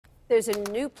There's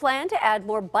a new plan to add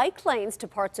more bike lanes to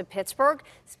parts of Pittsburgh.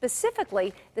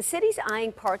 Specifically, the city's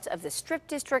eyeing parts of the Strip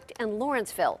District and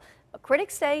Lawrenceville. But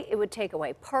critics say it would take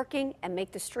away parking and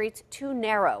make the streets too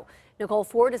narrow. Nicole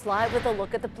Ford is live with a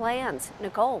look at the plans.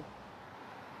 Nicole.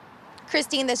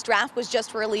 Christine, this draft was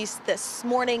just released this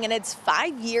morning and it's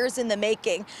 5 years in the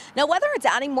making. Now, whether it's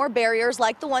adding more barriers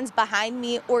like the ones behind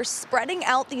me or spreading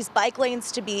out these bike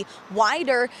lanes to be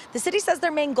wider, the city says their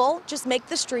main goal, just make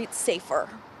the streets safer.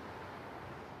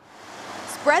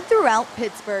 Spread throughout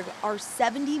Pittsburgh are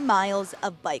 70 miles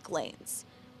of bike lanes.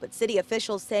 But city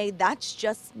officials say that's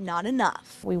just not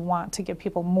enough. We want to give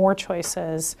people more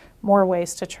choices, more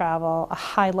ways to travel, a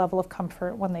high level of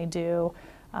comfort when they do,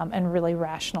 and really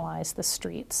rationalize the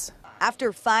streets.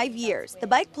 After 5 years, the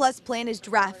Bike Plus plan is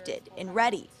drafted and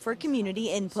ready for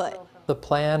community input. The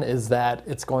plan is that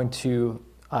it's going to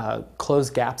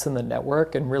close gaps in the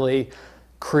network and really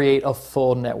create a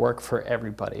full network for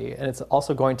everybody. And it's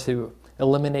also going to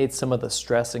eliminate some of the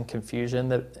stress and confusion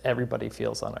that everybody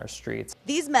feels on our streets.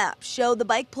 These maps show the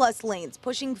Bike Plus lanes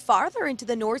pushing farther into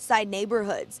the north side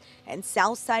neighborhoods and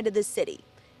south side of the city.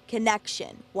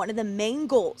 Connection, one of the main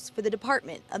goals for the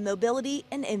Department of Mobility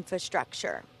and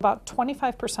Infrastructure. About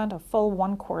 25%, a full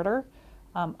 1/4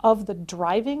 of the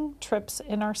driving trips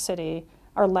in our city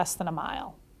are less than a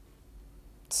mile.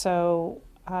 So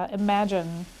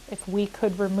imagine if we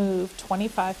could remove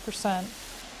 25%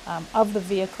 of the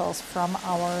vehicles from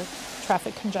our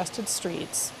traffic congested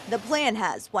streets. The plan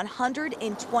has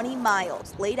 120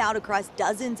 miles laid out across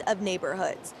dozens of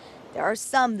neighborhoods. There are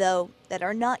some, though, that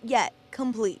are not yet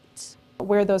complete.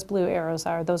 Where those blue arrows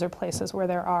are, those are places where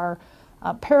there are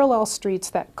parallel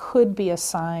streets that could be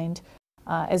assigned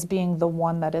as being the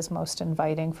one that is most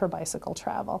inviting for bicycle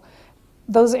travel.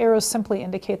 Those arrows simply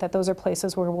indicate that those are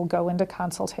places where we'll go into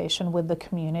consultation with the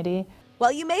community.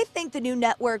 While you may think the new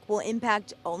network will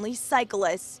impact only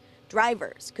cyclists,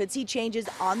 drivers could see changes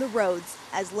on the roads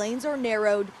as lanes are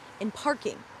narrowed and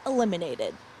parking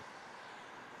eliminated.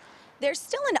 There's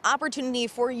still an opportunity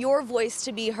for your voice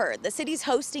to be heard. The city's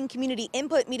hosting community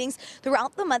input meetings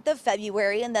throughout the month of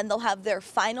February, and then they'll have their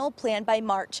final plan by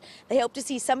March. They hope to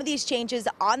see some of these changes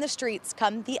on the streets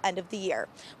come the end of the year.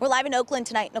 We're live in Oakland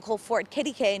tonight. Nicole Ford,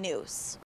 KDKA News.